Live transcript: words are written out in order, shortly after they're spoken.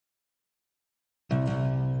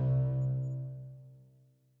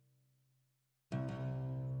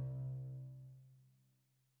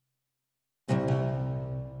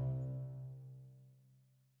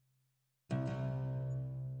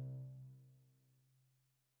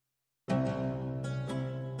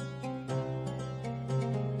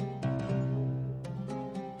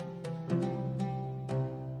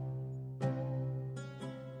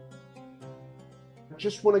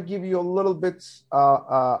just want to give you a little bit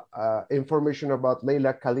information about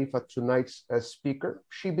Laila Khalifa, tonight's speaker.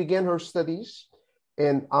 She began her studies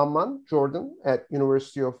in Amman, Jordan, at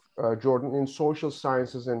University of Jordan in social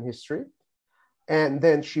sciences and history. And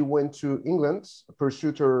then she went to England,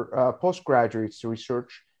 pursued her postgraduate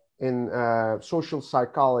research in social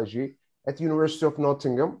psychology at the University of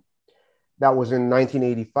Nottingham. That was in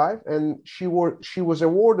 1985. And she was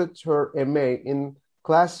awarded her MA in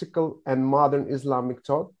classical and modern Islamic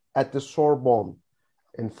thought at the Sorbonne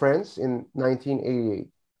in France in 1988.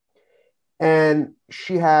 And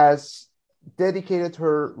she has dedicated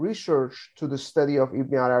her research to the study of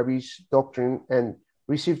Ibn Arabi's doctrine and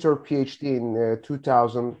received her Ph.D. in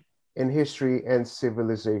 2000 in History and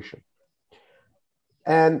Civilization.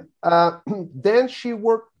 And then she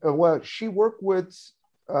worked with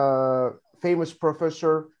famous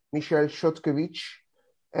professor Michel Chodkiewicz,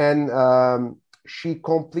 and she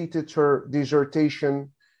completed her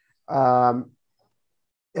dissertation,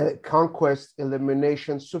 Conquest,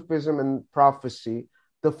 Illuminations, Sufism and Prophecy,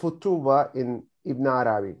 the Futuwwa in Ibn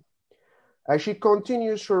Arabi. She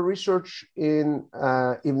continues her research in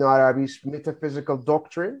Ibn Arabi's metaphysical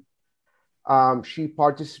doctrine. She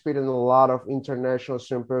participated in a lot of international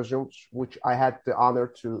symposiums, which I had the honor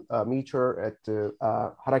to meet her at the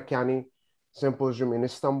Harakani Symposium in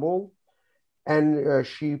Istanbul. And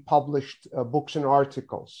she published books and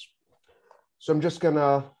articles. So I'm just going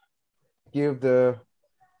to give the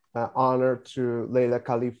honor to Laila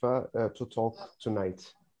Khalifa to talk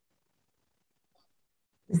tonight.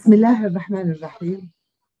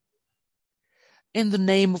 In the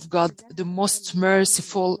name of God, the most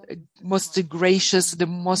merciful, most gracious, the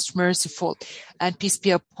most merciful, and peace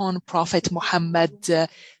be upon Prophet Muhammad,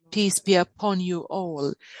 peace be upon you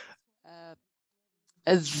all.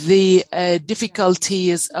 The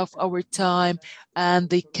difficulties of our time and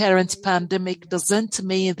the current pandemic doesn't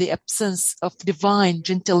mean the absence of divine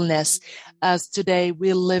gentleness, as today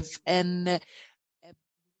we live in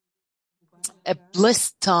a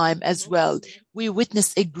blessed time as well. We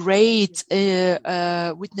witness the great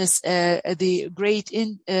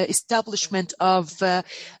establishment of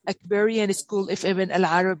Akbarian School of Ibn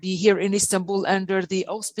Arabi here in Istanbul under the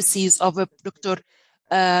auspices of Dr.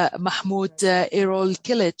 Mahmoud Erol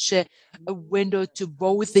Kilic, a window to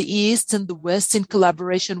both the East and the West in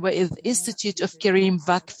collaboration with the Institute of Karim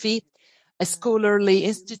Vakfi, a scholarly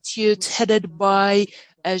institute headed by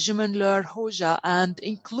Jumanlar Hoja, and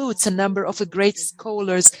includes a number of great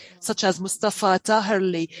scholars such as Mustafa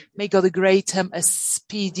Taherli. May God grant him a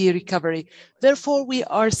speedy recovery. Therefore, we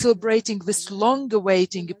are celebrating this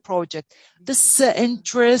long-awaiting project. This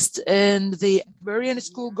interest in the Akbarian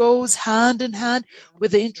School goes hand in hand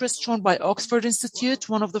with the interest shown by Oxford Institute,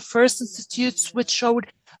 one of the first institutes which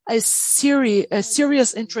showed a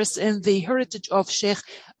serious interest in the heritage of Sheikh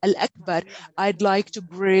Akbar. I'd like to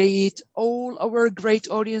greet all our great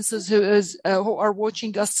audiences who are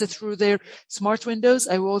watching us through their smart windows.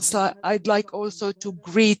 I'd like also to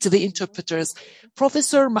greet the interpreters.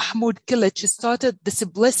 Professor Mahmoud Kilic started this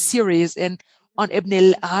blessed series on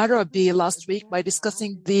Ibn Arabi last week by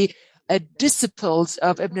discussing the disciples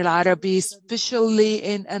of Ibn Arabi, especially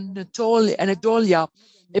in Anatolia,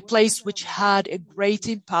 a place which had a great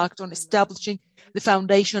impact on establishing the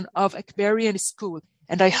foundation of Akbarian school.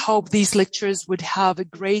 And I hope these lectures would have a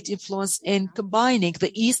great influence in combining the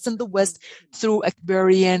East and the West through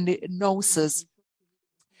Akbarian gnosis.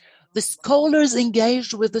 The scholars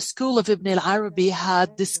engaged with the school of Ibn Arabi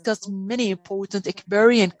had discussed many important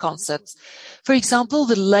Akbarian concepts. For example,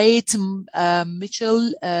 the late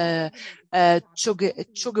Michel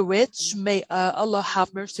Chodkiewicz, may Allah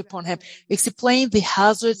have mercy upon him, explained the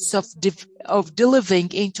hazards of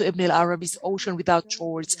delving into Ibn Arabi's ocean without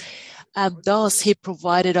shores. And thus, he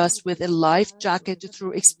provided us with a life jacket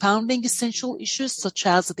through expounding essential issues such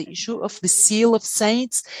as the issue of the seal of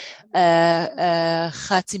saints,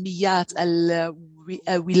 Khatimiyat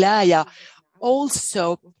al-Wilaya.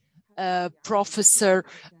 Also, Professor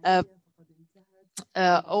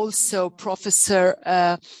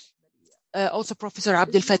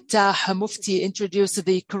Abdel Fattah Mufti introduced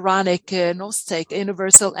the Quranic, Gnostic,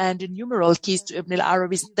 universal, and numeral keys to Ibn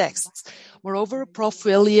Arabi's texts. Moreover, Prof.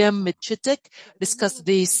 William Mitchitek discussed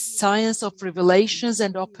the science of revelations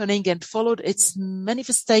and opening and followed its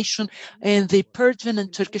manifestation in the Persian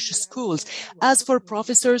and Turkish schools. As for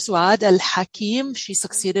Professor Suad al-Hakim, she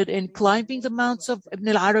succeeded in climbing the mounts of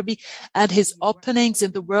Ibn Arabi and his openings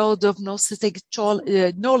in the world of Gnostic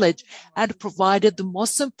knowledge, and provided the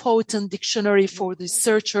most important dictionary for the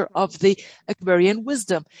searcher of the Akbarian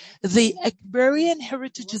wisdom. The Akbarian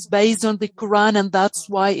heritage is based on the Quran, and that's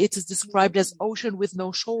why it is described described as ocean with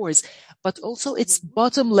no shores, but also its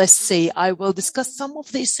bottomless sea. I will discuss some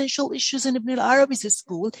of the essential issues in Ibn Arabi's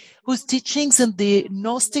school, whose teachings in the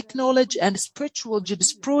Gnostic knowledge and spiritual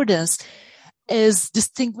jurisprudence is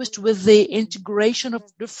distinguished with the integration of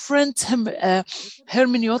different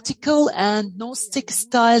hermeneutical and Gnostic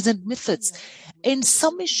styles and methods. In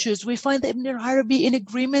some issues, we find Ibn Arabi in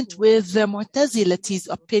agreement with the Mu'tazilati's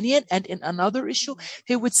opinion, and in another issue,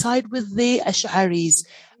 he would side with the Ash'arites.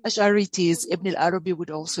 Ibn Arabi would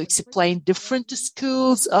also explain different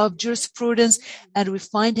schools of jurisprudence, and we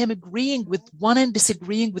find him agreeing with one and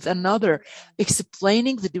disagreeing with another,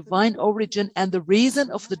 explaining the divine origin and the reason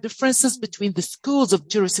of the differences between the schools of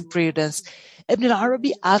jurisprudence. Ibn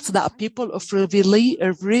Arabi adds that people of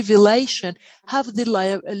revelation have the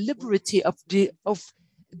liberty of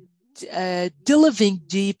delving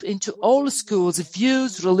deep into all schools,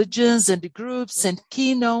 views, religions, and groups, and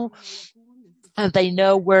and they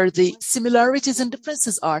know where the similarities and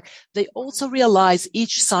differences are. They also realize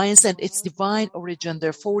each science and its divine origin.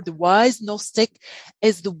 Therefore, the wise Gnostic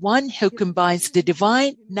is the one who combines the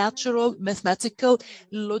divine, natural, mathematical,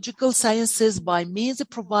 logical sciences by means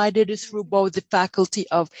provided through both the faculty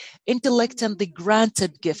of intellect and the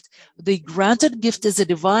granted gift. The granted gift is a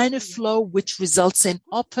divine flow which results in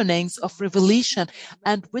openings of revelation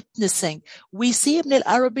and witnessing. We see Ibn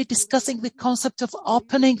Arabi discussing the concept of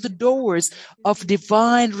opening the doors of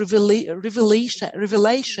divine revelation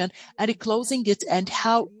and closing it, and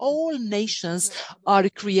how all nations are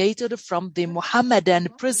created from the Muhammadan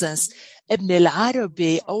presence. Ibn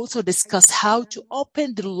Arabi also discussed how to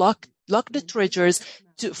open the locked treasures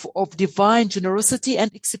of divine generosity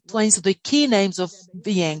and explains the key names of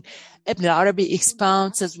being. Ibn Arabi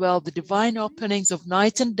expounds as well the divine openings of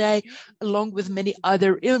night and day, along with many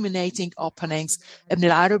other illuminating openings. Ibn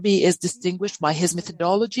Arabi is distinguished by his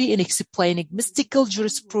methodology in explaining mystical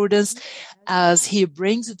jurisprudence, as he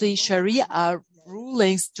brings the Sharia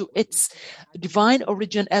rulings to its divine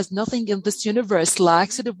origin, as nothing in this universe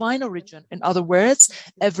lacks a divine origin. In other words,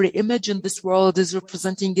 every image in this world is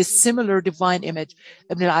representing a similar divine image.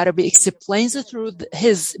 Ibn Arabi explains through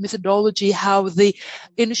his methodology how the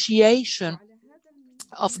initiation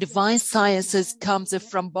of divine sciences comes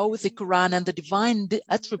from both the Quran and the divine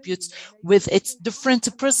attributes with its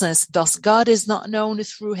different presence. Thus, God is not known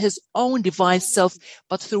through his own divine self,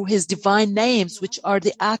 but through his divine names, which are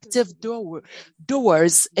the active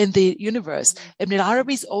doors in the universe. Ibn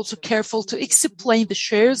Arabi is also careful to explain the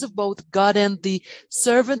shares of both God and the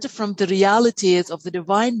servant from the realities of the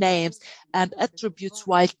divine names and attributes,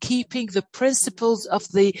 while keeping the principles of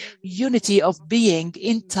the unity of being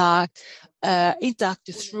intact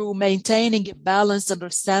through maintaining a balanced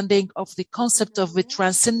understanding of the concept of the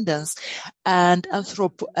transcendence and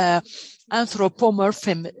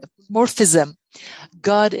anthropomorphism.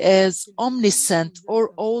 God is omniscient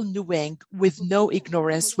or all-knowing with no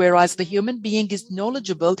ignorance, whereas the human being is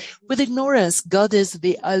knowledgeable with ignorance. God is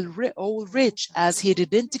the all-rich, as he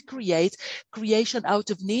didn't create creation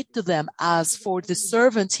out of need to them. As for the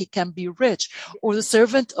servant, he can be rich, or the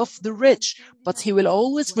servant of the rich, but he will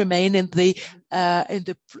always remain in the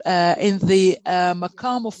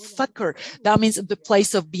maqam of faqr. That means in the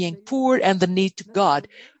place of being poor and the need to God.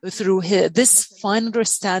 Through this fine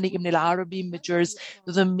understanding, Ibn Arabi measures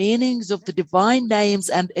the meanings of the divine names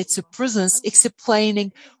and its presence,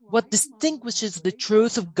 explaining what distinguishes the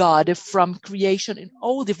truth of God from creation in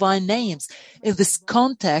all divine names. In this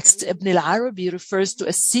context, Ibn Arabi refers to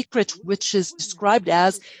a secret which is described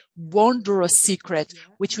as wondrous secret,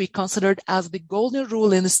 which we considered as the golden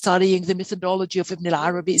rule in studying the methodology of Ibn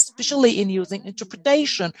Arabi, especially in using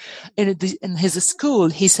interpretation in his school.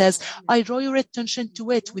 He says, I draw your attention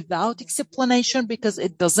to it without explanation because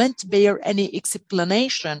it doesn't bear any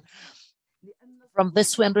explanation. From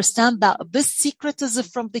this, we understand that this secret is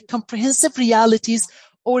from the comprehensive realities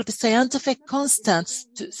or the scientific constants,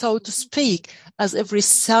 so to speak, as every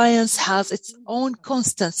science has its own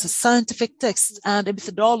constants, scientific texts, and a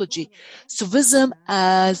methodology. Sufism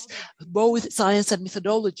as both science and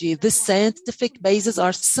methodology. These scientific bases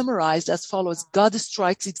are summarized as follows. God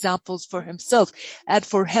strikes examples for himself, and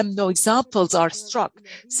for him no examples are struck.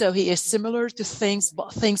 So he is similar to things,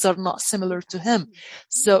 but things are not similar to him.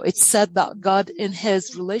 So it's said that God in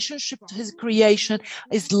his relationship to his creation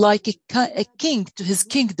is like a king to his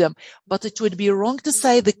kingdom, but it would be wrong to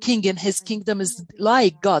say the king in his kingdom is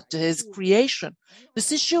like God to his creation.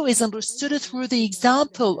 This issue is understood through the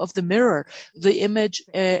example of the mirror. The image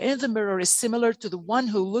in the mirror is similar to the one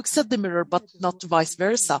who looks at the mirror, but not vice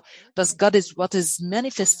versa. Thus, God is what is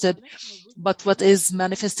manifested, but what is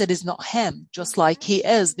manifested is not him, just like he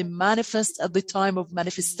is the manifest at the time of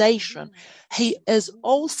manifestation. He is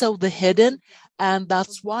also the hidden, and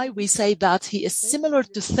that's why we say that he is similar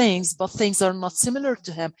to things, but things are not similar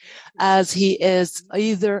to him, as he is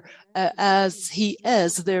their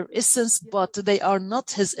essence, but they are not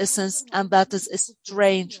his essence, and that is a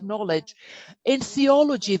strange knowledge. In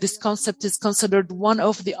theology, this concept is considered one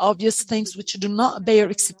of the obvious things which do not bear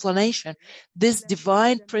explanation. This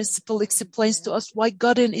divine principle explains to us why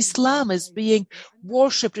God in Islam is being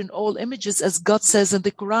worshipped in all images, as God says in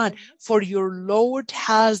the Quran, "For your Lord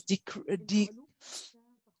has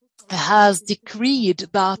decreed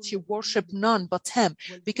that you worship none but him,"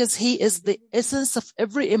 because he is the essence of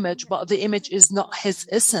every image, but the image is not his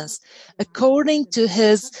essence. According to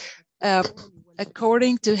his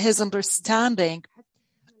understanding,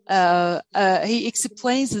 he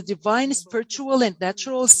explains the divine, spiritual, and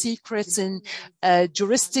natural secrets in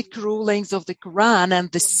juristic rulings of the Quran and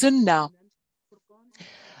the Sunnah.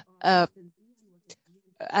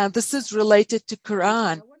 And this is related to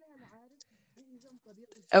Quran,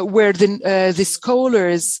 where the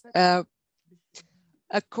scholars,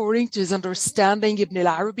 according to his understanding, Ibn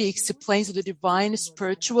Arabi explains the divine,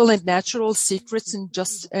 spiritual, and natural secrets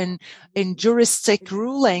in juristic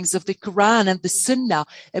rulings of the Quran and the Sunnah.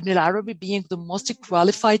 Ibn Arabi, being the most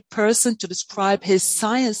qualified person to describe his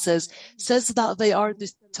sciences, says that they are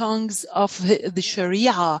the tongues of the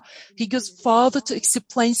Sharia. He goes further to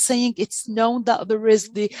explain, saying it's known that there is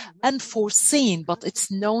the unforeseen, but it's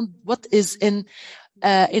known what is in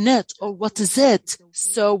it, or what is it.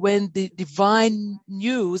 So when the divine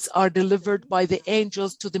news are delivered by the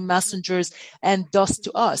angels to the messengers and thus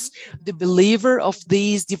to us, the believer of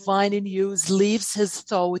these divine news leaves his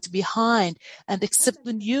thought behind and accepts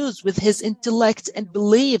the news with his intellect and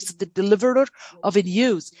believes the deliverer of a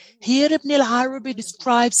news. Here Ibn Arabi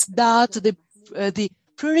describes that the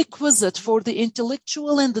prerequisite for the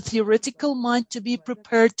intellectual and the theoretical mind to be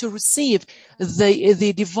prepared to receive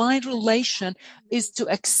the divine relation is to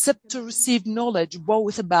accept to receive knowledge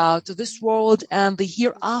both about this world and the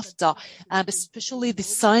hereafter, and especially the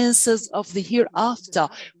sciences of the hereafter,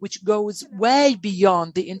 which goes way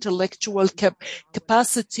beyond the intellectual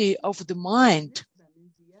capacity of the mind.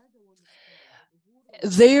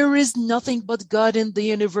 There is nothing but God and the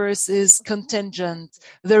universe is contingent.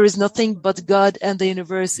 There is nothing but God and the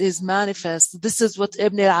universe is manifest. This is what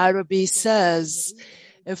Ibn Arabi says.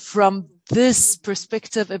 From this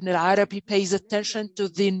perspective, Ibn Arabi pays attention to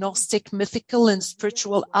the Gnostic, mythical, and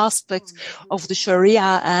spiritual aspects of the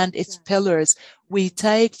Sharia and its pillars. We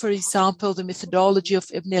take, for example, the methodology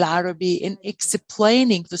of Ibn Arabi in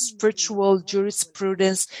explaining the spiritual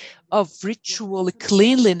jurisprudence of ritual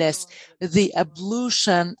cleanliness, the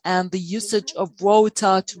ablution, and the usage of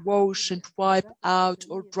water to wash and wipe out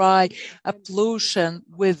or dry ablution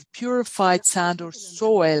with purified sand or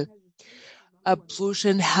soil.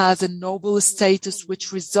 Ablution has a noble status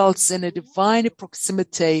which results in a divine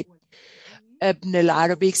proximity. Ibn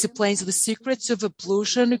Arabi explains the secrets of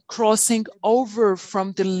ablution, crossing over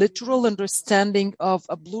from the literal understanding of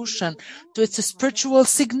ablution to its spiritual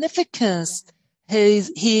significance.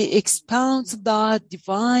 He expounds that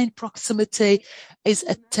divine proximity is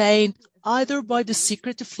attained either by the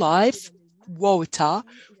secret of life, water,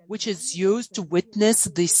 which is used to witness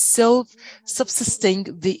the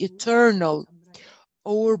self-subsisting, the eternal,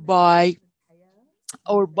 or by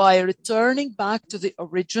returning back to the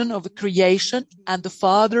origin of creation and the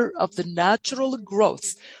father of the natural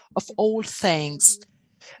growth of all things,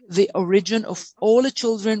 the origin of all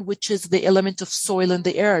children, which is the element of soil in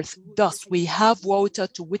the earth. Thus, we have water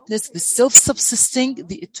to witness the self-subsisting,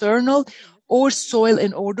 the eternal, or soil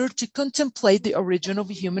in order to contemplate the origin of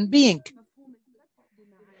a human being.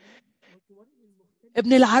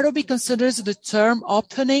 Ibn Arabi considers the term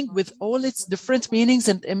opening with all its different meanings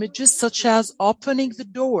and images, such as opening the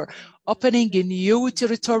door, opening in new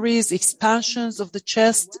territories, expansions of the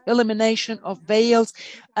chest, elimination of veils,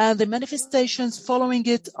 and the manifestations following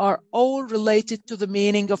it are all related to the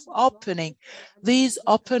meaning of opening. These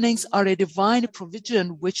openings are a divine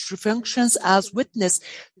provision which functions as witness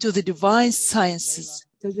to the divine sciences.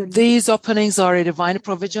 These openings are a divine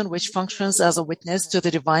provision which functions as a witness to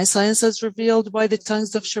the divine sciences revealed by the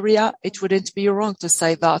tongues of Sharia. It wouldn't be wrong to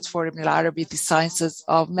say that for Ibn Arabi, the sciences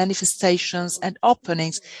of manifestations and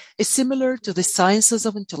openings is similar to the sciences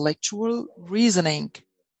of intellectual reasoning.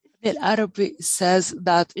 Ibn Arabi says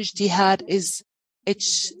that ijtihad is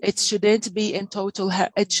it shouldn't be in total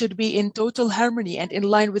it should be in total harmony and in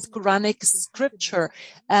line with Quranic scripture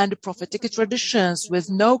and prophetic traditions with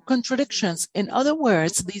no contradictions. In other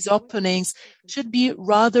words, these openings should be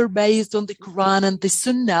rather based on the Quran and the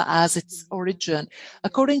Sunnah as its origin.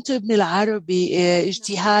 According to Ibn Arabi,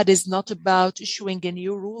 ijtihad is not about issuing a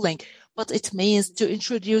new ruling, but it means to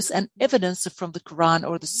introduce an evidence from the Quran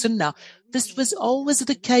or the Sunnah. This was always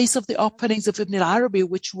the case of the openings of Ibn Arabi,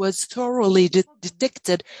 which was thoroughly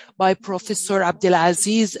detected by Professor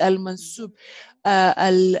Abdulaziz Al-Mansub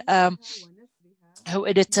who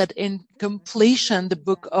edited in completion the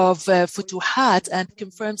book of Futuwwa and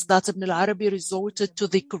confirms that Ibn Arabi resorted to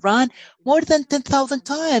the Quran more than 10,000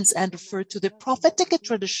 times and referred to the prophetic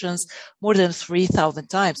traditions more than 3,000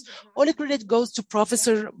 times. All credit goes to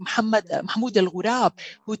Professor Mahmoud Al-Ghurab,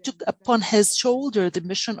 who took upon his shoulder the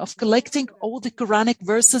mission of collecting all the Quranic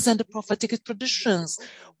verses and the prophetic traditions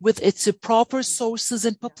with its proper sources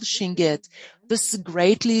and publishing it. This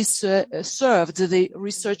greatly served the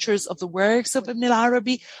researchers of the works of Ibn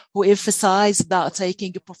Arabi, who emphasized that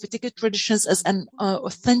taking prophetic traditions as an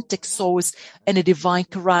authentic source in a divine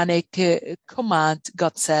Quranic command.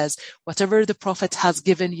 God says, whatever the Prophet has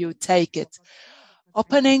given you, take it.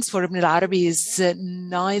 Openings for Ibn Arabi is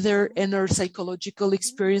neither inner psychological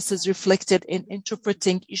experiences reflected in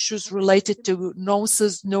interpreting issues related to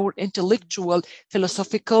gnosis nor intellectual,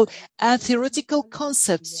 philosophical, and theoretical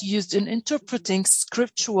concepts used in interpreting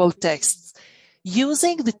scriptural texts.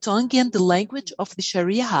 Using the tongue and the language of the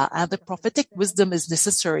Sharia and the prophetic wisdom is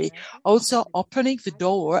necessary. Also, opening the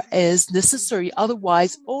door is necessary.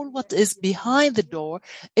 Otherwise, all what is behind the door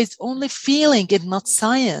is only feeling and not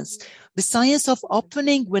science. The science of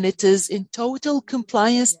opening, when it is in total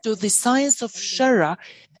compliance to the science of Sharia,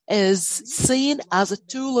 is seen as a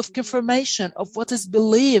tool of confirmation of what is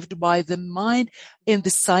believed by the mind in the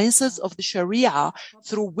sciences of the Sharia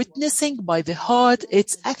through witnessing by the heart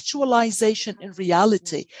its actualization in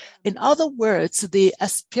reality. In other words, the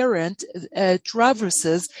aspirant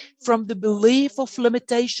traverses from the belief of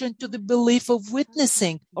limitation to the belief of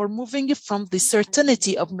witnessing, or moving from the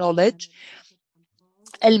certainty of knowledge,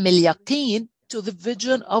 علم اليقين, to the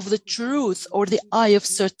vision of the truth or the eye of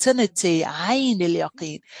certainty, عين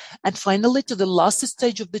اليقين, and finally to the last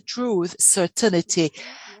stage of the truth, certainty,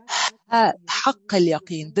 حق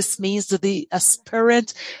اليقين. This means that the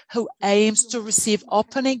aspirant who aims to receive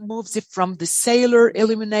opening moves from the sailor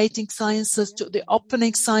illuminating sciences to the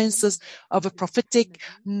opening sciences of a prophetic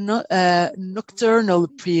nocturnal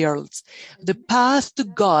periods. The path to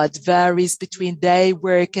God varies between day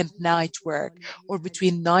work and night work, or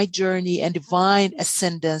between night journey and divine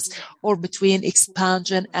ascendance, or between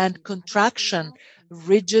expansion and contraction,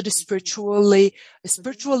 rigid spiritual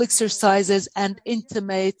exercises and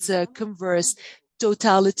intimate converse,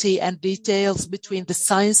 totality and details between the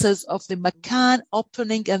sciences of the Makan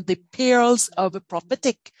opening and the perils of a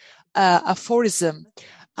prophetic aphorism.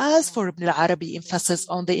 As for Ibn Arabi emphasis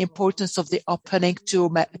on the importance of the opening to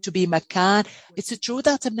be Makan, it's true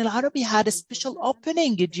that Ibn Arabi had a special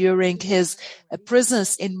opening during his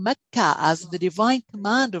presence in Mecca, as the divine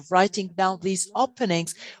command of writing down these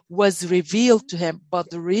openings was revealed to him. But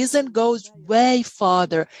the reason goes way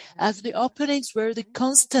farther, as the openings were the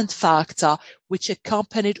constant factor which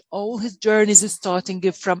accompanied all his journeys starting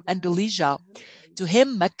from Andalusia. To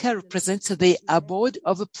him, Mecca represents the abode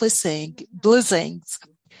of blessings.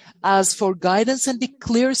 As for guidance and the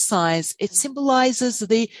clear signs, it symbolizes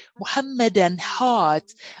the Muhammadan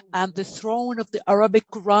heart and the throne of the Arabic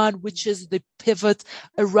Quran, which is the pivot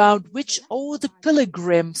around which all the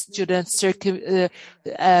pilgrim students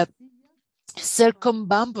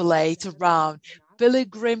circumambulate around.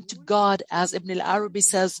 Pilgrim to God, as Ibn Arabi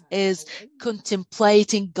says, is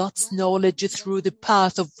contemplating God's knowledge through the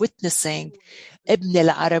path of witnessing. Ibn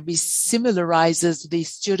Arabi similarizes the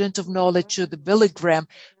student of knowledge to the pilgrim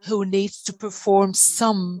who needs to perform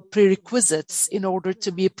some prerequisites in order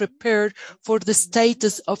to be prepared for the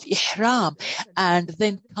status of ihram, and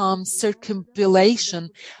then comes circumambulation,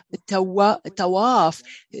 tawaf,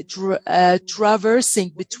 traversing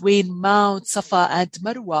between Mount Safa and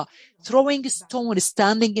Marwa, throwing a stone,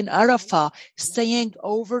 standing in Arafah, staying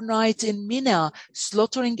overnight in Mina,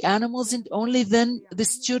 slaughtering animals, and only then the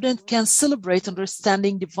student can celebrate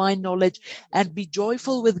understanding divine knowledge and be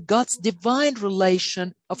joyful with God's divine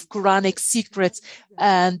relation of Quranic secrets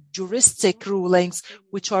and juristic rulings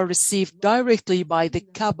which are received directly by the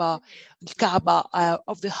Kaaba. Kaaba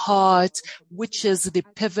of the heart, which is the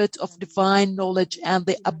pivot of divine knowledge and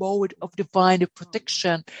the abode of divine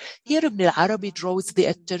protection. Here Ibn Arabi draws the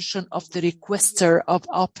attention of the requester of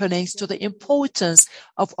openings to the importance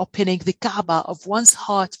of opening the Kaaba of one's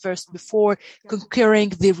heart first before conquering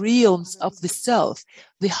the realms of the self.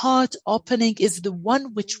 The heart opening is the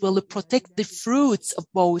one which will protect the fruits of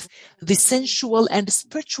both the sensual and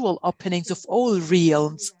spiritual openings of all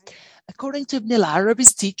realms. According to Ibn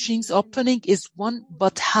Arabi's teachings, opening is one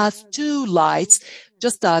but has two lights,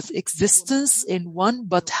 just as existence is one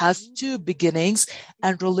but has two beginnings,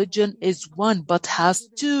 and religion is one but has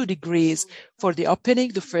two degrees. For the opening,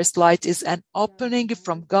 the first light is an opening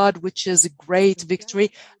from God, which is a great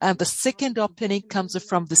victory, and the second opening comes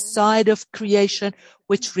from the side of creation,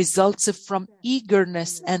 which results from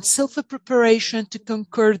eagerness and self-preparation to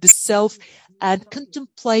conquer the self and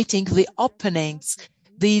contemplating the openings.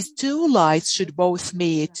 These two lights should both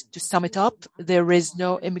meet. To sum it up, there is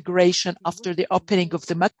no immigration after the opening of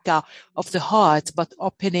the Mecca of the heart, but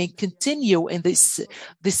opening continue in the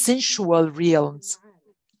sensual realms.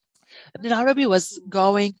 Ibn Arabi was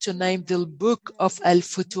going to name the book of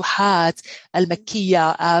Al-Futuhat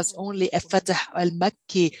Al-Makkiyah as only a Fatah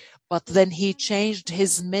Al-Makki, but then he changed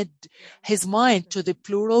his mind to the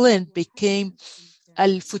plural and became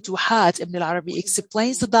Al-Futuhat. Ibn Arabi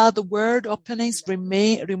explains that the word openings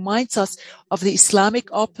reminds us of the Islamic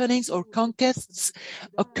openings or conquests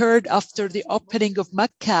occurred after the opening of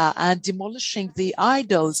Mecca and demolishing the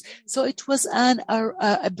idols. So it was an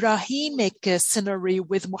Abrahamic scenario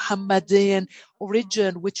with Muhammadan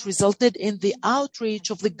origin, which resulted in the outreach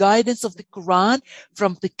of the guidance of the Quran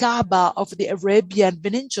from the Kaaba of the Arabian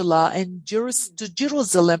Peninsula and to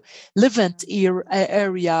Jerusalem, Levant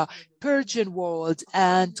area, Persian world,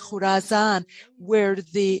 and Khorasan, where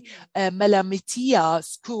the Malamitiya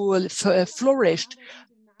school flourished.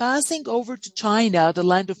 Passing over to China, the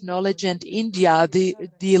land of knowledge, and India, the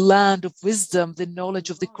land of wisdom, the knowledge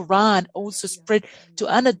of the Quran also spread to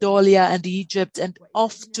Anatolia and Egypt and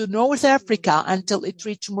off to North Africa until it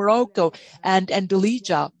reached Morocco and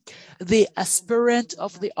Andalusia. The aspirant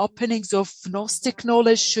of the openings of Gnostic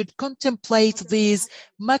knowledge should contemplate these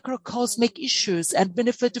macrocosmic issues and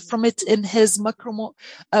benefit from it in his microcosmic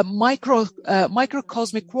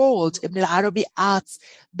world. Ibn Arabi adds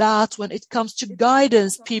that when it comes to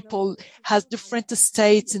guidance, people has different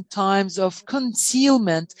states in times of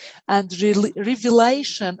concealment and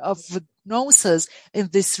revelation of gnosis. In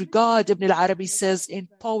this regard, Ibn Arabi says in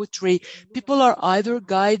poetry, people are either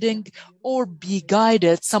guiding or be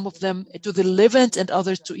guided, some of them to the Levant and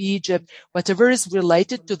others to Egypt. Whatever is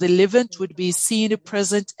related to the Levant would be seen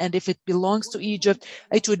present, and if it belongs to Egypt,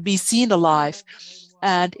 it would be seen alive.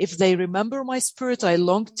 And if they remember my spirit, I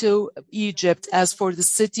long to Egypt. As for the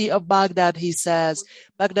city of Baghdad, he says,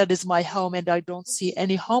 Baghdad is my home and I don't see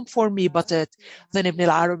any home for me but it. Then Ibn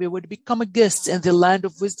Arabi would become a guest in the land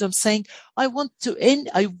of wisdom, saying, I went to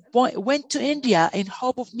India in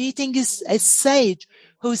hope of meeting a sage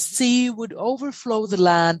whose sea would overflow the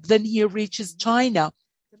land. Then he reaches China,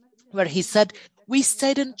 where he said, we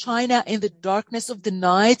stayed in China in the darkness of the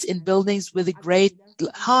night in buildings with a great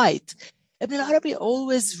height. Ibn Arabi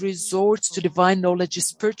always resorts to divine knowledge,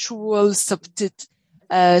 spiritual subtleties,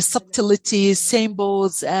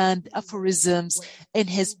 symbols, and aphorisms in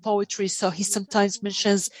his poetry. So he sometimes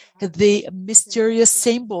mentions the mysterious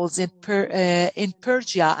symbols in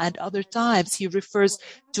Persia, and other times he refers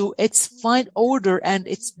to its fine order and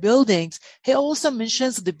its buildings. He also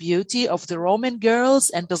mentions the beauty of the Roman girls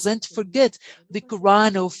and doesn't forget the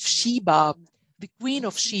Quran of Sheba, the Queen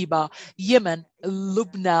of Sheba, Yemen,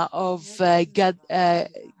 Lubna of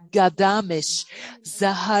Gadamish,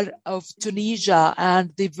 Zahar of Tunisia,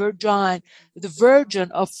 and the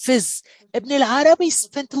Virgin of Fez. Ibn Arabi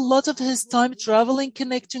spent a lot of his time traveling,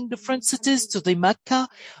 connecting different cities to the Mecca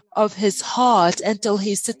of his heart until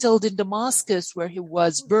he settled in Damascus, where he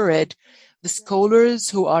was buried. The scholars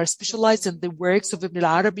who are specialized in the works of Ibn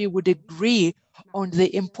Arabi would agree on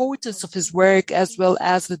the importance of his work as well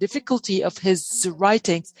as the difficulty of his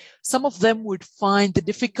writings. Some of them would find the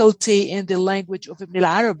difficulty in the language of Ibn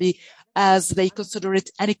Arabi as they consider it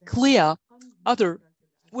unclear. Others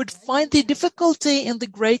would find the difficulty in the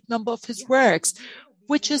great number of his works,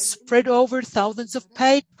 which is spread over thousands of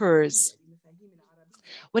papers.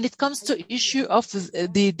 When it comes to issue of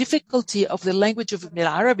the difficulty of the language of Ibn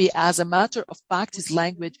Arabi as a matter of fact, his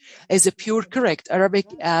language is a pure correct Arabic,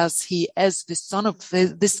 as he is the son of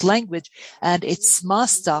this language and its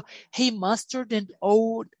master. He mastered and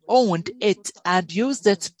owned it and used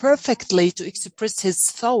it perfectly to express his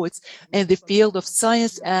thoughts in the field of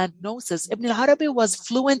science and gnosis. Ibn Arabi was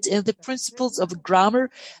fluent in the principles of grammar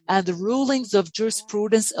and the rulings of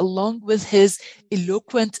jurisprudence, along with his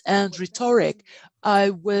eloquence and rhetoric.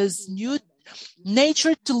 I was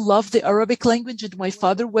natured to love the Arabic language, and my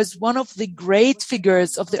father was one of the great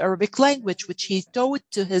figures of the Arabic language, which he taught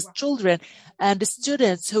to his children and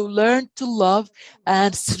students who learned to love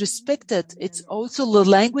and respect it. It's also the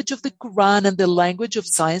language of the Quran and the language of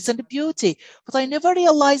science and beauty. But I never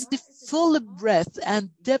realized the full breadth and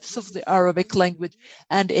depth of the Arabic language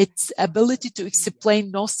and its ability to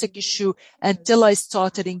explain Gnostic issue until I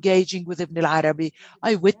started engaging with Ibn Arabi.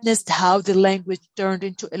 I witnessed how the language turned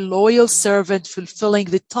into a loyal servant fulfilling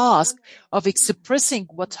the task of expressing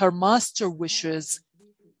what her master wishes.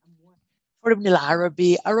 For Ibn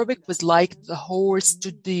Arabi, Arabic was like the horse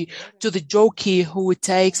to the jockey who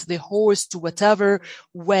takes the horse to whatever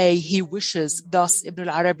way he wishes. Thus, Ibn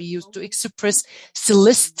Arabi used to express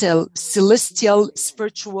celestial,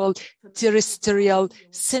 spiritual, terrestrial,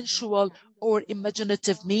 sensual, or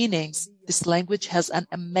imaginative meanings. This language has an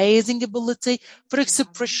amazing ability for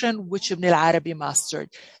expression which Ibn Arabi mastered.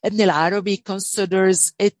 Ibn Arabi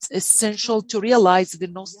considers it essential to realize the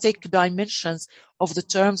Gnostic dimensions of the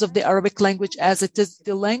terms of the Arabic language, as it is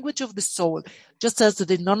the language of the soul, just as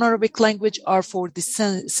the non-Arabic language are for the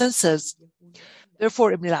senses.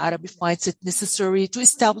 Therefore, Ibn Arabi finds it necessary to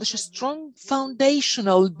establish a strong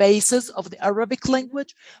foundational basis of the Arabic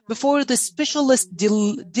language before the specialist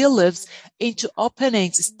delves into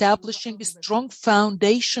openings. Establishing a strong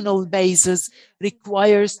foundational basis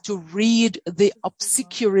requires to read the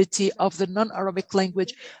obscurity of the non-Arabic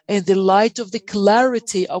language in the light of the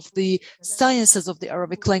clarity of the sciences of the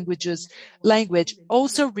Arabic language.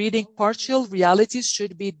 Also, reading partial realities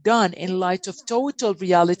should be done in light of total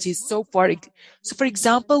realities. So, for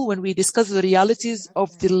example, when we discuss the realities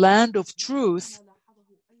of the land of truth,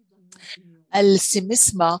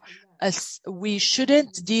 al-simisma, we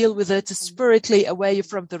shouldn't deal with it spiritually away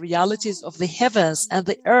from the realities of the heavens and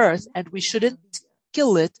the earth, and we shouldn't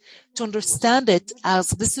kill it to understand it, as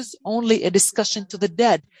this is only a discussion to the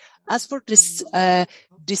dead. As for this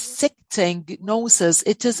dissecting gnosis,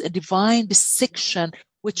 it is a divine dissection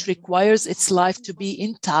which requires its life to be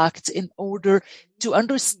intact in order to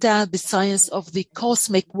understand the science of the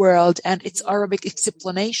cosmic world and its Arabic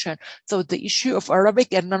explanation. So the issue of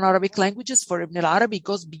Arabic and non-Arabic languages for Ibn Arabi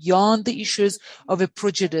goes beyond the issues of a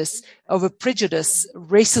prejudice,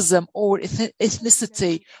 racism, or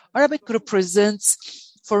ethnicity. Arabic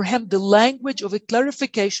represents for him the language of a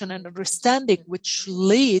clarification and understanding which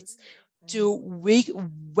leads to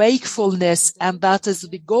wakefulness, and that is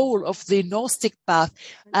the goal of the Gnostic path,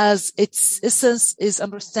 as its essence is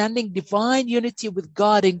understanding divine unity with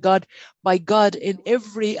God and God by God in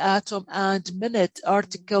every atom and minute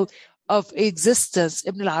article of existence.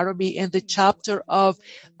 Ibn Arabi, in the chapter of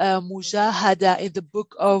Mujahada in the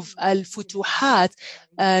book of Al-Futuhat,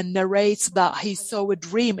 narrates that he saw a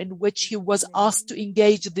dream in which he was asked to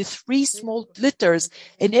engage the 3 small letters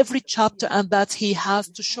in every chapter, and that he has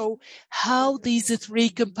to show how these 3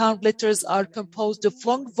 compound letters are composed of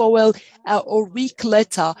long vowel or weak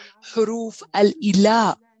letter, huruf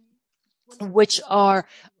al-ilah, which are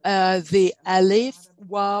the alif,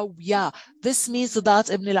 waw, ya. This means that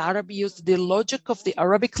Ibn Arabi used the logic of the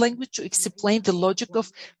Arabic language to explain the logic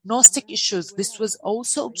of Gnostic issues. This was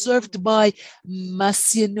also observed by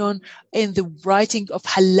Massinon in the writing of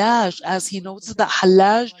Hallaj, as he notes that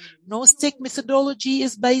Hallaj Gnostic methodology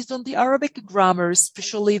is based on the Arabic grammar,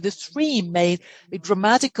 especially the 3 main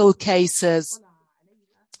grammatical cases: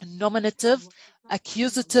 nominative,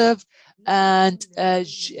 accusative, and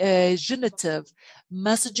genitive.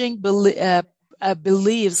 Messaging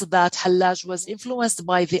believes that Hallaj was influenced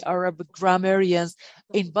by the Arab grammarians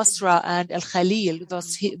in Basra and Al-Khalil.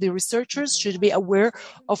 Thus, the researchers should be aware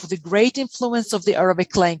of the great influence of the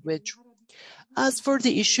Arabic language. As for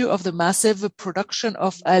the issue of the massive production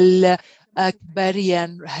of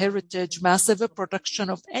Akbarian heritage, massive production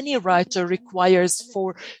of any writer requires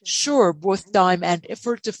for sure both time and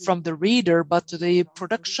effort from the reader, but the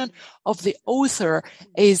production of the author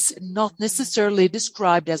is not necessarily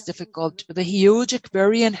described as difficult. The huge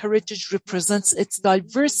Akbarian heritage represents its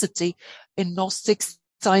diversity in Gnostic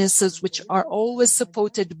sciences which are always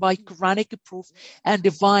supported by Quranic proof and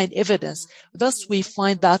divine evidence. Thus, we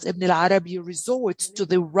find that Ibn Arabi resorts to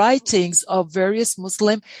the writings of various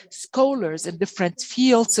Muslim scholars in different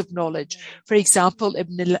fields of knowledge. For example,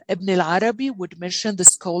 Ibn Arabi would mention the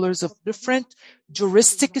scholars of different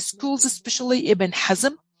juristic schools, especially Ibn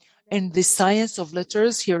Hazm. In the science of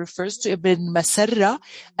letters, he refers to Ibn Masarra,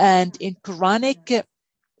 and in Quranic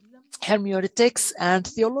hermeneutics and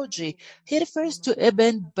theology, he refers to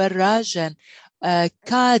Ibn Barajan,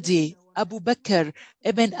 Qadi, Abu Bakr,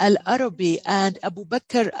 Ibn Arabi, and Abu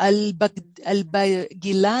Bakr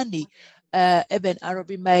al-Bagilani. Ibn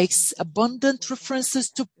Arabi makes abundant references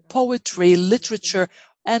to poetry, literature,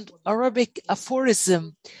 and Arabic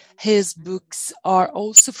aphorism. His books are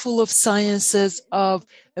also full of sciences of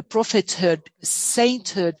prophethood,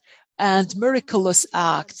 sainthood, and miraculous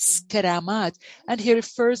acts, karamat, and he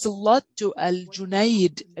refers a lot to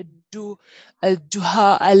Al-Junayd,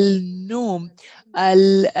 Duha al-Num,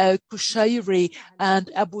 Al-Kushayri, and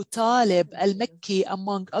Abu Talib al-Makki,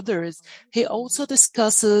 among others. He also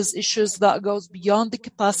discusses issues that goes beyond the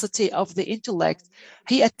capacity of the intellect.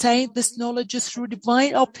 He attained this knowledge through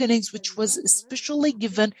divine openings, which was especially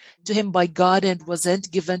given to him by God and wasn't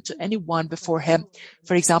given to anyone before him.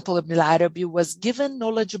 For example, Ibn Arabi was given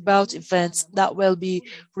knowledge about events that will be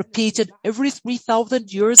repeated every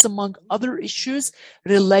 3,000 years, among other issues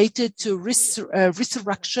related to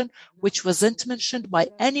resurrection, which wasn't mentioned by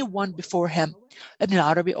anyone before him. Ibn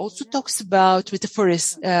Arabi also talks about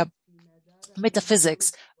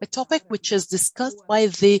metaphysics, a topic which is discussed by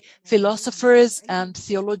the philosophers and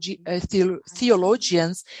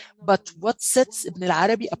theologians, but what sets Ibn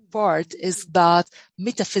Arabi apart is that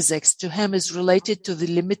metaphysics to him is related to the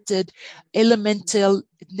limited elemental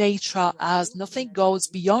nature, as nothing goes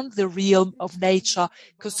beyond the realm of nature,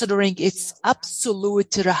 considering its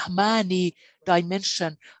absolute Rahmani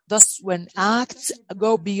dimension. Thus, when acts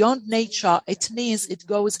go beyond nature, it means it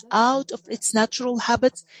goes out of its natural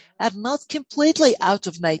habits and not completely out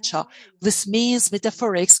of nature. This means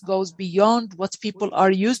metaphorics goes beyond what people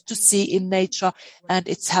are used to see in nature and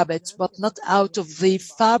its habits, but not out of the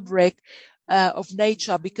fabric of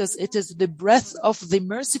nature, because it is the breath of the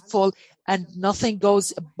merciful and nothing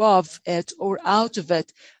goes above it or out of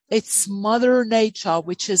it. It's Mother Nature,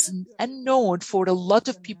 which is unknown for a lot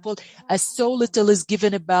of people, as so little is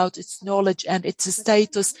given about its knowledge, and its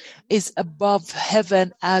status is above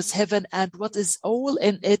heaven as heaven, and what is all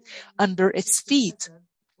in it under its feet.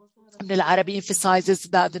 Ibn Arabi emphasizes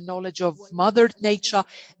that the knowledge of Mother Nature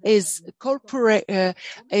is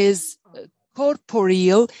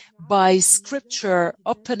corporeal by scripture,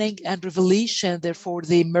 opening, and revelation. Therefore,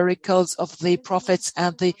 the miracles of the prophets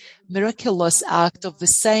and the miraculous act of the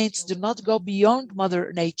saints do not go beyond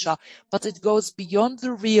Mother Nature, but it goes beyond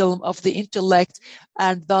the realm of the intellect,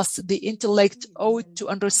 and thus the intellect ought to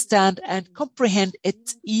understand and comprehend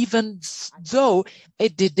it, even though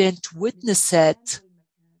it didn't witness it.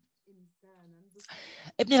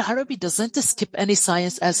 Ibn Arabi doesn't skip any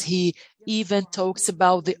science, as he even talks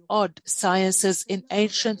about the odd sciences in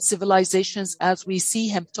ancient civilizations, as we see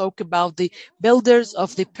him talk about the builders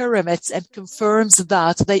of the pyramids, and confirms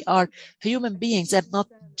that they are human beings and not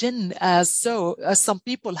jinn, as some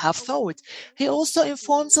people have thought. He also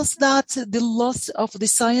informs us that the loss of the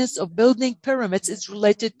science of building pyramids is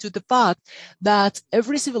related to the fact that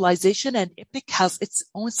every civilization and epoch has its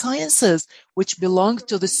own sciences, which belong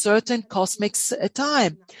to the certain cosmic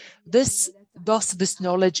time. Thus, this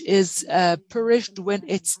knowledge is perished when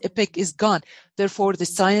its epoch is gone. Therefore, the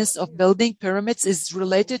science of building pyramids is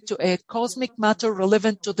related to a cosmic matter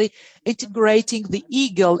relevant to the integrating the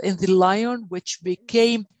eagle in the lion, which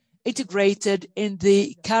became integrated in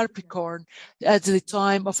the Capricorn at the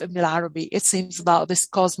time of Ibn Arabi. It seems that this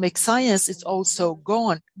cosmic science is also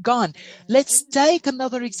gone. Let's take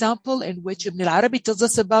another example in which Ibn Arabi tells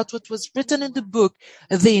us about what was written in the book,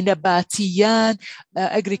 The Nabatiyan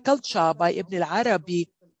Agriculture by Ibn Arabi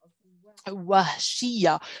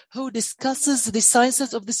Wahshiyya, who discusses the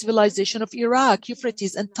sciences of the civilization of Iraq,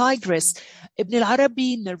 Euphrates, and Tigris. Ibn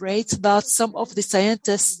Arabi narrates that some of the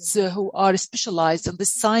scientists who are specialized in the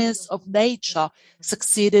science of nature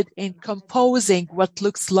succeeded in composing what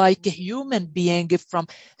looks like a human being from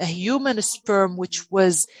a human sperm, which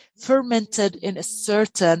was fermented in a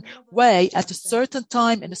certain way at a certain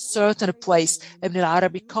time in a certain place. Ibn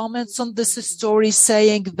Arabi comments on this story,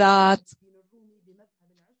 saying that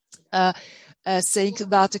a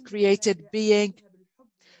created being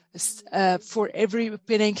for every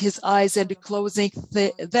opening his eyes and closing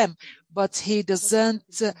them, but he doesn't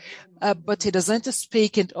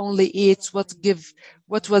speak and only eats what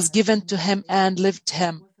was given to him and lived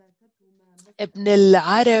him. Ibn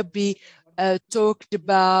Arabi talked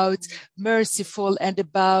about merciful and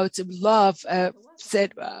about love,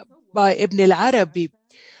 said by Ibn Arabi.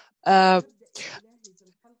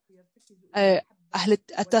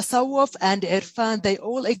 Tassawuf and Irfan, they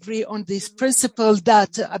all agree on this principle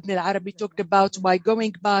that Ibn Arabi talked about by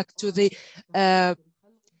going back to the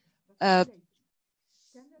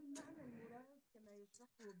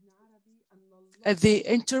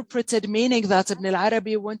interpreted meaning that Ibn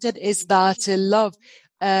Arabi wanted is that love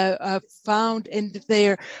found in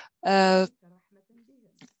their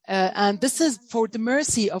and this is for the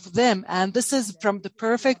mercy of them, and this is from the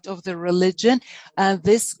perfect of the religion, and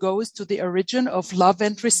this goes to the origin of love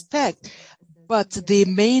and respect. But the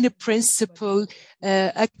main principle,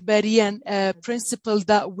 Akbarian principle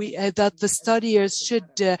that that the studiers should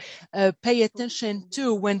pay attention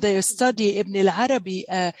to when they study Ibn Arabi,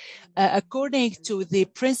 according to the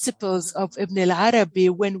principles of Ibn Arabi,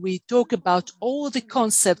 when we talk about all the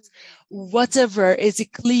concepts, whatever is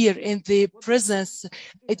clear in the presence,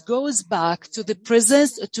 it goes back to the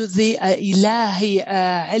presence, to the ilahi,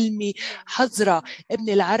 ilmi, hazra.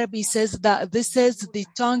 Ibn Arabi says that this is the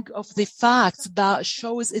tongue of the facts that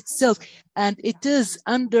shows itself, and it is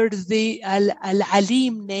under the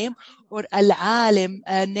al-alim name or al-alim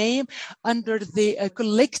name, under the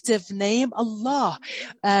collective name Allah.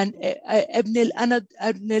 And Ibn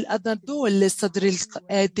al-Adadul,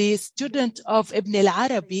 the student of Ibn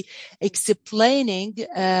Arabi, explaining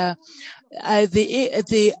the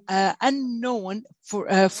unknown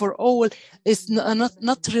for all is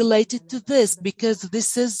not related to this, because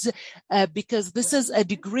this is a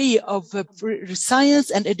degree of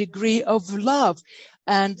science and a degree of love,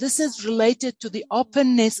 and this is related to the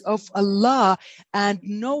openness of Allah, and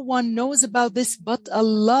no one knows about this but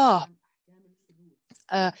Allah.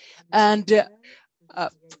 So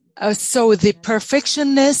the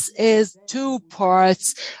perfectionness is two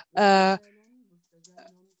parts.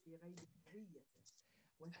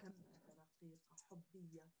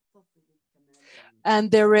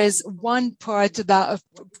 And there is one part that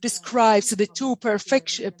describes the two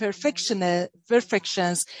perfections,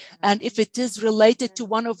 and if it is related to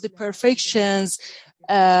one of the perfections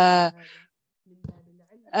from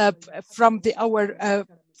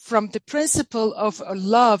the principle of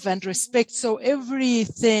love and respect, so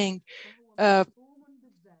everything, all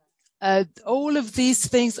of these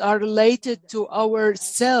things are related to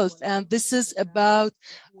ourself, and this is about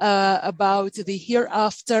the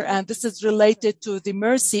hereafter, and this is related to the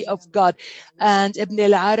mercy of God. And Ibn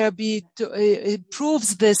Arabi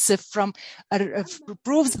proves this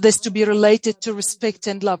proves this to be related to respect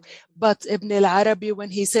and love. But Ibn Arabi, when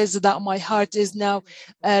he says that my heart is now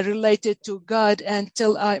related to God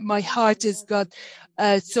until my heart is God,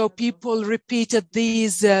 so people repeated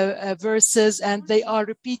these verses, and they are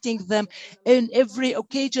repeating them in every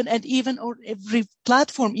occasion and even on every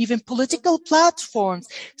platform, even political platforms.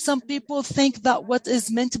 Some people think that what is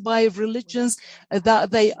meant by religions,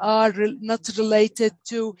 that they are not related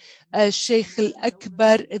to Sheikh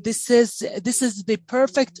Akbar. This is the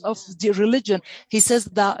perfect of the religion. He says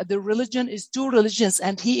that the religion is two religions,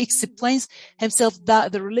 and he explains himself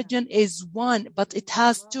that the religion is one, but it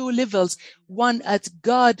has two levels, one at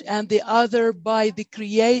God and the other by the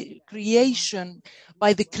creation,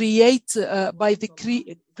 by the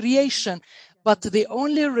creation. But the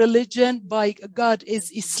only religion by God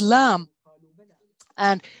is Islam.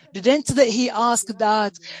 And didn't he ask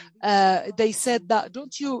that? They said that,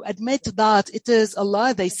 don't you admit that it is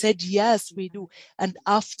Allah? They said, yes, we do. And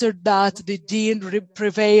after that, the deen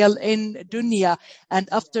prevailed in dunya. And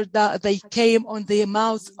after that, they came on the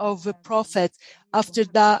mouth of a prophet. After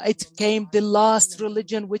that, it came the last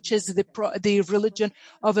religion, which is the religion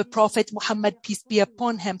of a prophet, Muhammad, peace be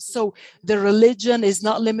upon him. So the religion is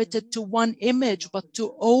not limited to one image, but to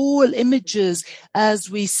all images, as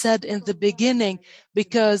we said in the beginning,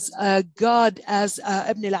 because God, as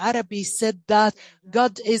Ibn Arabi said, that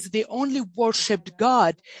God is the only worshipped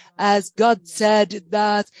God, as God said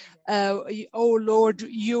that, oh Lord,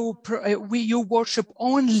 you worship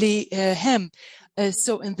only Him.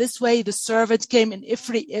 So in this way, the servant came in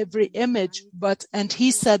every image, and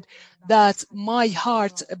he said that my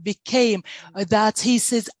heart became, that he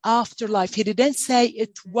says afterlife. He didn't say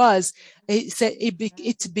it was, he said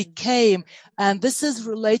it became. And this is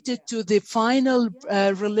related to the final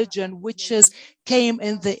religion, which came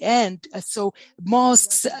in the end. So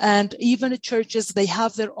mosques and even churches, they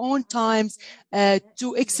have their own times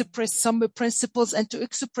to express some principles and to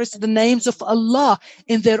express the names of Allah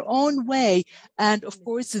in their own way. And of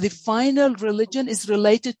course, the final religion is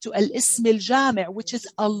related to al-Ism al-Jami', which is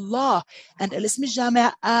Allah. Allah. And Al-Ism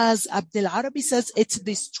al-Jami', as Ibn Arabi says, it's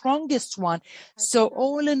the strongest one. So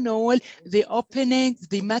all in all, the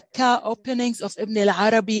Mecca openings of Ibn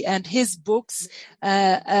Arabi and his books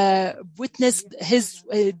witnessed his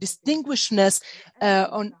distinguishedness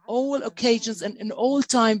on all occasions and in all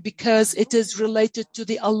time, because it is related to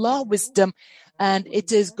the Allah wisdom, and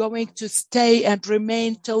it is going to stay and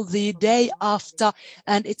remain till the day after,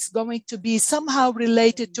 and it's going to be somehow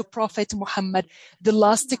related to Prophet Muhammad. The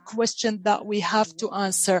last question that we have to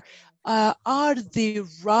answer, are the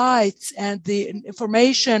rights and the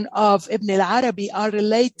information of Ibn Arabi are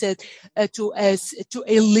related to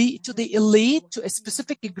the elite, to a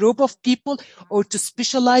specific group of people, or to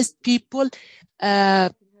specialized people?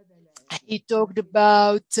 He talked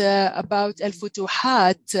about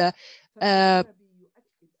al-Futuhat.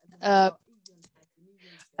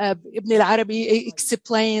 Ibn Arabi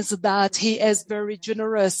explains that he is very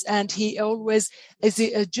generous, and he always is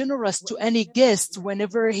generous to any guest.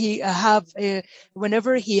 Whenever he has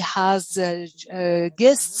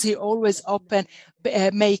guests, he always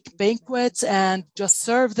make banquets and just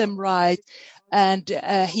serve them right. And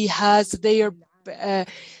he has their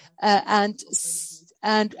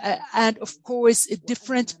and of course,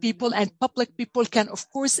 different people and public people can of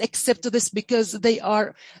course accept this, because they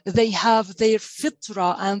have their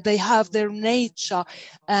fitra and they have their nature.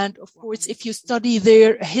 And of course, if you study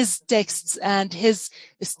his texts and his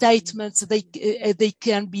statements, they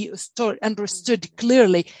can be understood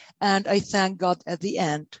clearly. And I thank God at the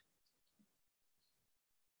end.